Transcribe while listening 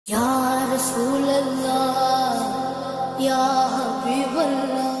या रसूल अल्लाह या हबीब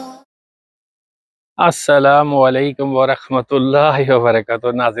अल्लाह। अस्सलामुअलैकुम वरहमतुल्लाहि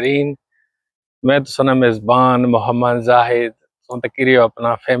वबरकातुहू। नाजरीन, मैं तो सुना मेज़बान मोहम्मद जाहिद तकरी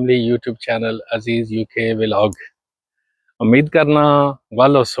अपना फैमिली यूट्यूब चैनल अजीज यूके व्लॉग। उम्मीद करना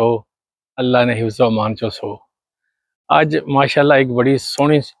वालो सो अल्लाह ने हिफ्ज़ व अमान चो सो। आज माशाल्लाह एक बड़ी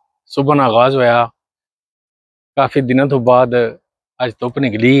सोहनी सुबह का आगाज़ होया। काफ़ी दिनों तो बाद आज धुप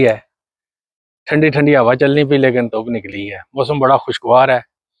निकली है, ठंडी ठंडी हवा चलनी पी, लेकिन धुप निकली है, मौसम बड़ा खुशगवार है।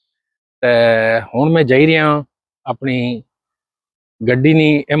 हुण मैं जा रहा अपनी गड्डी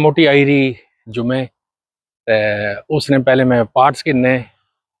नी MOT आई रही जुमे। उसने पहले मैं पार्ट्स किन्ने,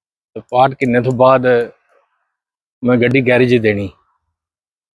 तो पार्ट किन्ने तो बाद मैं गड्डी गैरेज देनी।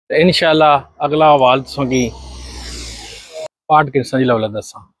 तो इंशाल्लाह अगला हवाल तुसां की पार्ट किस लवला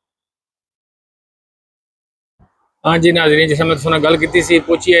दसा। हाँ जी नाज़रीन, जिस मैं तुसां गल की सी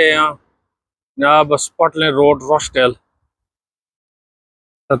पूछी आए हैं जनाब स्कॉटलैंड रोड रॉशडेल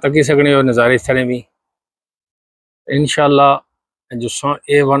तकी सकने हो नज़ारे इस तरह भी इंशाल्लाह। जुस्सा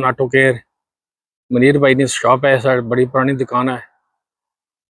A1 ऑटो केयर मनीर भाई की शॉप है, सर बड़ी पुरानी दुकान है,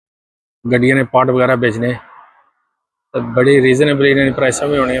 गड्डियां ने पार्ट वगैरह बेचने, तो बड़ी रीजनेबल इन्हें प्राइसा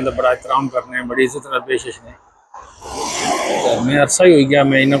भी होने, तो बड़ा एहतराम करने, बड़ी इज्जत नाल पेश आने। तो मैं अरसा ही हो गया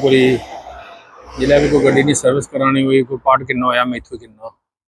मैं इन्होंने कोई जिला भी कोई गड्डी की सर्विस करानी हुई, कोई पार्ट किन्ना होया मैं इत्थों किन्ना।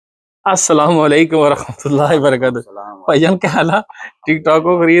 अस्सलाम वालेकुम वरहमतुल्लाहि वबरकातुहू। भाईजान क्या हाल है? ठीक ठाक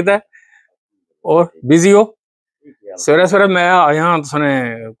हो, खरीद है और बिजी हो? सवेरे सवेरे मैं आया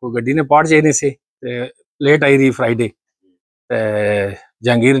तुसने कोई गड्डी ने पार्ट चाहिए से, लेट आई रही फ्राइडे,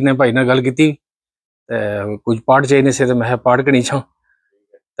 जहांगीर ने भाई ने गल की कुछ पार्ट चाहिए से, तो मैं पार्ट कनी छा,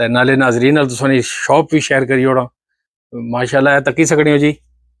 तो नाले नाजरीन नाल तुसां शॉप भी शेयर करी ओड़ा। माशाल्लाह तकी सकने हो जी,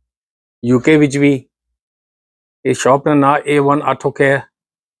 यूके विच भी इस शॉप का ना A1 auto care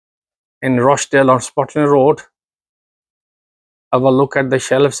in Rochdale on Scotland Road. Have a look at the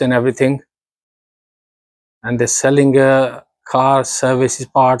shelves and everything, and they're selling car services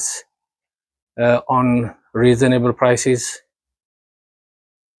parts on reasonable prices.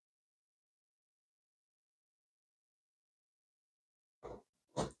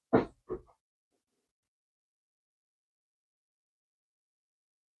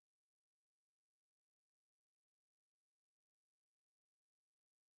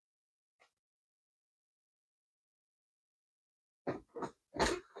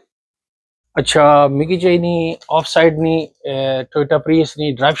 अच्छा मिकी चाहिए of side knee Toyota Prius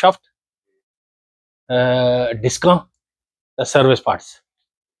knee drive shaft डिस्का service parts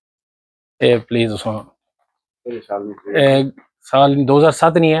please उसमें साल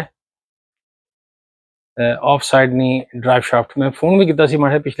 2007 नहीं है, of side knee drive shaft. मैं phone भी किया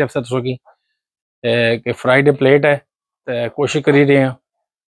मैं पिछले हफ्ते तुसों की कि फ्राइडे प्लेट है, तो कोशिश करी रहे हैं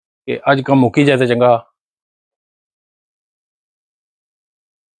कि अज कम मुक्की जाए तो चंगा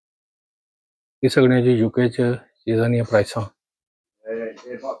सकने जी। यूके च चीज़ां दी प्राइसां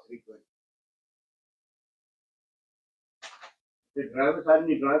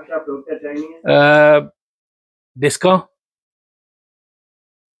डिस्का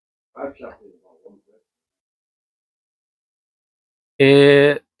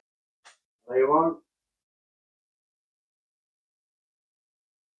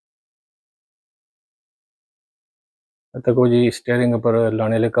तको जी स्टेयरिंग पर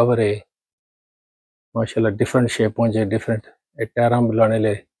लाने ले कवर है माशाल्लाह, डिफरेंट शेपों च डिफरेंट टायरां लाने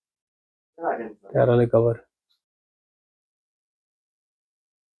ले टायर वाले कवर,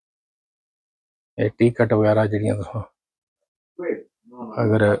 टी कट वगैरह जड़ियां तुसां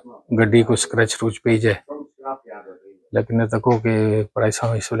अगर गड्डी को स्क्रैच रूच पी जाए, लेकिन तको कि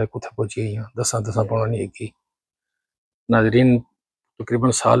प्राइसां इस वे कुत्थे पहुंची गई 10 पौना नहीं है। नाजरीन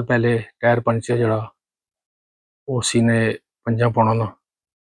तकरीबन साल पहले टायर पंचर जड़ा उसी ने 5 पौना ना,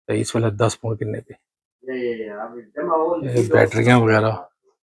 तो इस वे 10 पौन किन्ने पे बैटरियां वगैरह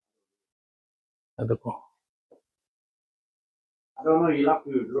देखो।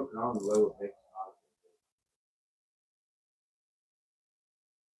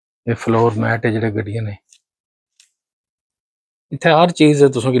 ये फ्लोर मैट है जेह्ड़े गड्डियां ने, इत्थे हर चीज़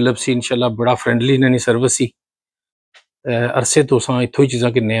तुसां की लभसी इंशाल्लाह। बड़ा फ्रेंडली इन्हां दी सर्विस सी, अरसे तुसां इत्थों ही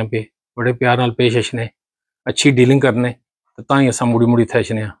चीज़ां किन्ने पे बड़े प्यार नाल पेश अचने, अच्छी डीलिंग करने, तो तां ही असां मुड़ी मुड़ी इत्थे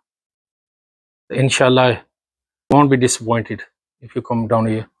अचने। इंशाल्लाह won't be disappointed if you come down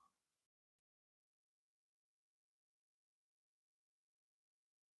here.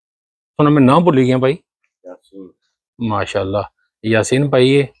 तो मैं नाम भूल गया भाई, माशाल्लाह यासीन भाई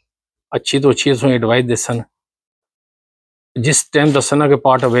ये अच्छी तो अच्छी एडवाइस दसन, जिस टाइम दसना कि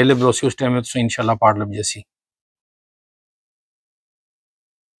पार्ट अवेलेबल हो उस टाइम में इंशाल्लाह पार्ट लभ जैसी।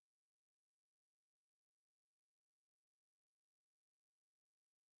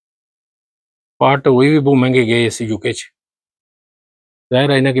 पार्ट वही भी बहुत महंगे गए इस यूके च।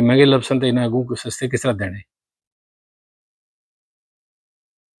 जाहिर है इन्हें कि महंगे लबसन तो इन्हें अगू सस्ते किस तरह देने।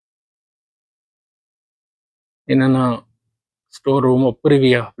 इन्हें ना स्टोर रूम ऊपर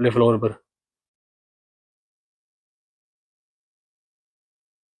भी है अपने फ्लोर पर।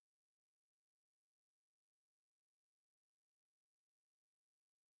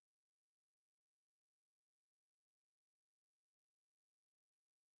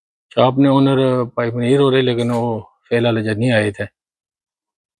 शॉप ने ओनर भाई मनीर हो रहे, लेकिन वो फेल वाले जब नहीं आए थे।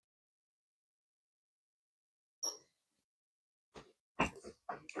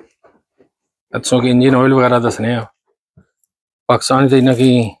 अच्छों की इंजन ऑयल वगैरह दसने आ। पाकिस्तान से इन्हें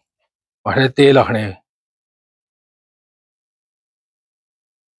की बड़े तेल आखने,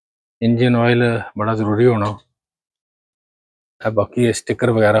 इंजन ऑयल बड़ा जरूरी होना है। बाकी स्टिकर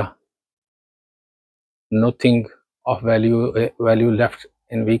वगैरह nothing of value left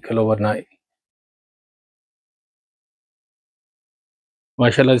in vehicle overnight.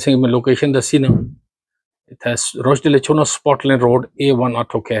 माशाल्लाह जैसे मैं लोकेशन दसी ना, इतना रोचडेल ना स्पॉटलैंड रोड A1 आ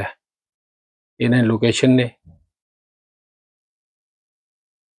ठोके है इन्हें लोकेशन ने।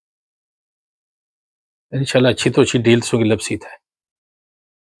 इंशाल्लाह अच्छी तो अच्छी डील्स होगी लपसी है।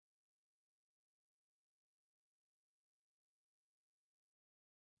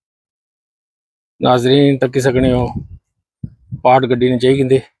 नाजरीन तक सकने हो पार्ट गड्डी ने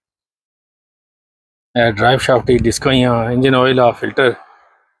चाहिए ड्राइव शाफ्ट डिस्काइयां इंजन ऑयल आ फिल्टर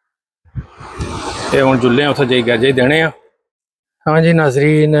ये हम जुल्ले उत जाई गैरज देने। हाँ जी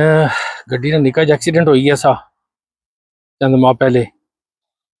नाजरीन, गड्डी का निक्का जिहा एक्सीडेंट हो गया सा चंद माह पहले।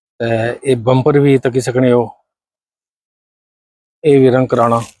 ये बंपर भी तकी सकने हो, ये भी रंग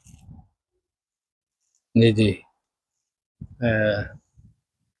कराना जी जी।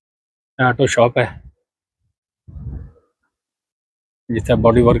 ऑटो शॉप है जिथे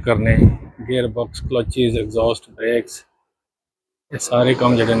बॉडी वर्क करने, gear box clutches exhaust breaks ये सारे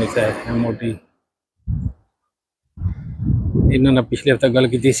काम जड़े इतने MOT। इन्होंने पिछले हफ्ते गल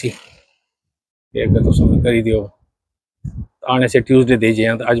की सी कि अगर तुम करी दियो आने से ट्यूसडे दे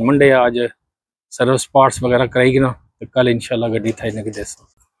जाए, तो आज मंडे है, आज सर्विस पार्ट्स वगैरह कराएगी ना, तो कल इंशाल्लाह गड्डी था इन्हें दस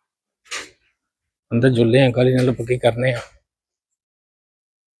अंदर जुले हैं। कल इन्हें पक्की करने हैं।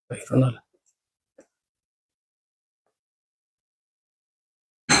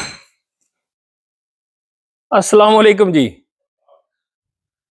 अस्सलाम वालेकुम जी।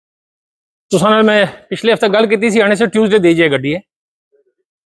 तुसां मैं पिछले हफ्ते गल की सी आने से ट्यूसडे दे जाए गड्डी है,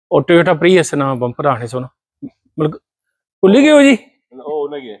 और टोयोटा प्रीयस ना बंपर आने से ना मतलब भुल गए हो जी।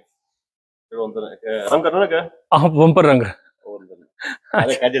 रंग करना क्या? हाँ बंपर रंग।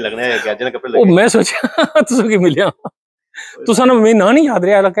 ओ मैं सोचा तुसा की मिलिया, तुसा ना मैं ना नहीं याद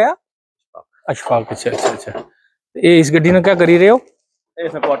रहा क्या? अशफाक, अच्छा अच्छा अच्छा। ये इस गड्डी ने क्या करी रहे हो?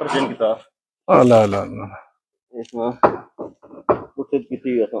 इसने क्वार्टर चेंज किया। अल्लाह अल्लाह अल्लाह, इसमें कुछ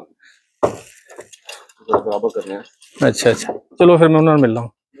किसी बराबर करने हैं। अच्छा अच्छा, चलो फिर मैं उन्होंने मिल रहा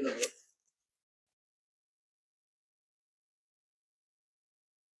हूँ।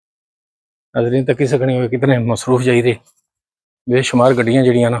 नाज़रीन तक सकनी हो कितने मसरूफ चाहिए बेशुमार गड्डियां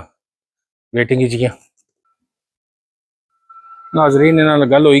जड़ियां ना वेटिंग च। नाज़रीन इन्होंने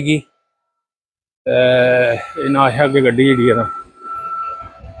गल होगी, इन्हें आखिया कि गड्डी जी है ना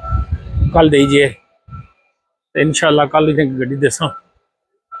कल दे जाए, तो इंशाल्लाह कल इन्हें गड्डी दसा।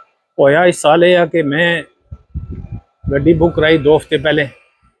 होया इस साल यह कि मैं गड्डी बुक कराई 2 हफ्ते पहले।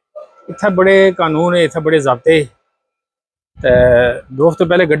 इतने बड़े कानून है, इतने बड़े ज़ाब्ते, 2 हफ्ते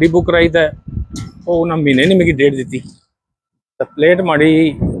पहले गड्डी बुक कराई तो उन्हें महीने नहीं मेरी डेट दी, तो प्लेट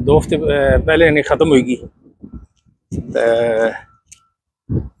माड़ी 2 हफ्ते पहले इन्हें ख़त्म होगी।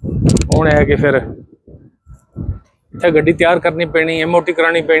 हूँ है कि फिर इतने गड्डी तैयार करनी पैनी, MOT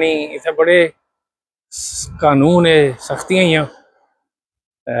करानी पैनी, इतने बड़े कानून है, सख्तियां ही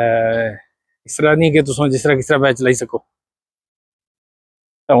इस तरह नहीं कि तुम जिस तरह किस तरह बैच चलाई सको।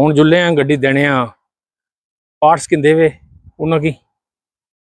 तो हूँ जुले हैं गड्डी देने पार्ट्स किंदे वे उन्होंने,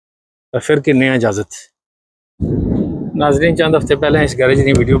 तो फिर किन्ने इजाजत। नाजरीन चंद हफ्ते पहले इस गैरेज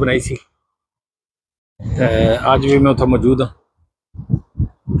की वीडियो बनाई सी, अज भी मैं उतना मौजूद हाँ।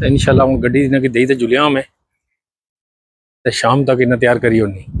 तो इंशाल्लाह हूँ गड्डी इन्हें दई तो जुलिया मैं, तो शाम तक इन्हें तैयार करी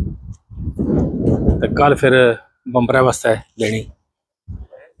होनी, तो कल फिर बंपरा वास्ते लेनी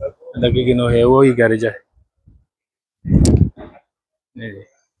लगी कि है वो ही गैरेज है।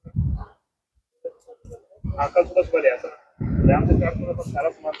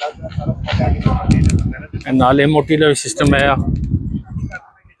 नाले मोटी का सिस्टम है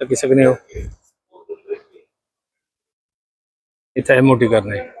तो किसी ने इतना MOT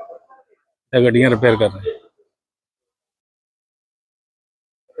करने गड्डियां रिपेयर करने।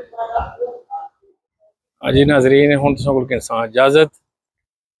 हाँ जी नाजरीन, हुण तुसां कोल इंसान इजाजत।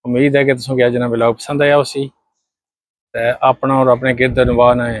 उम्मीद है कि तुसां अज ना ब्लॉग पसंद आया उसी अपना और अपने गिरद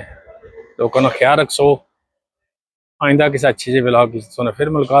नवाह ने लोगों का ख्याल रखो। आइंदा किसी अच्छे से ब्लॉग की फिर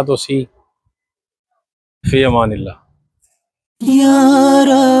मुलाकात हो सी। फी अमानिल्लाह।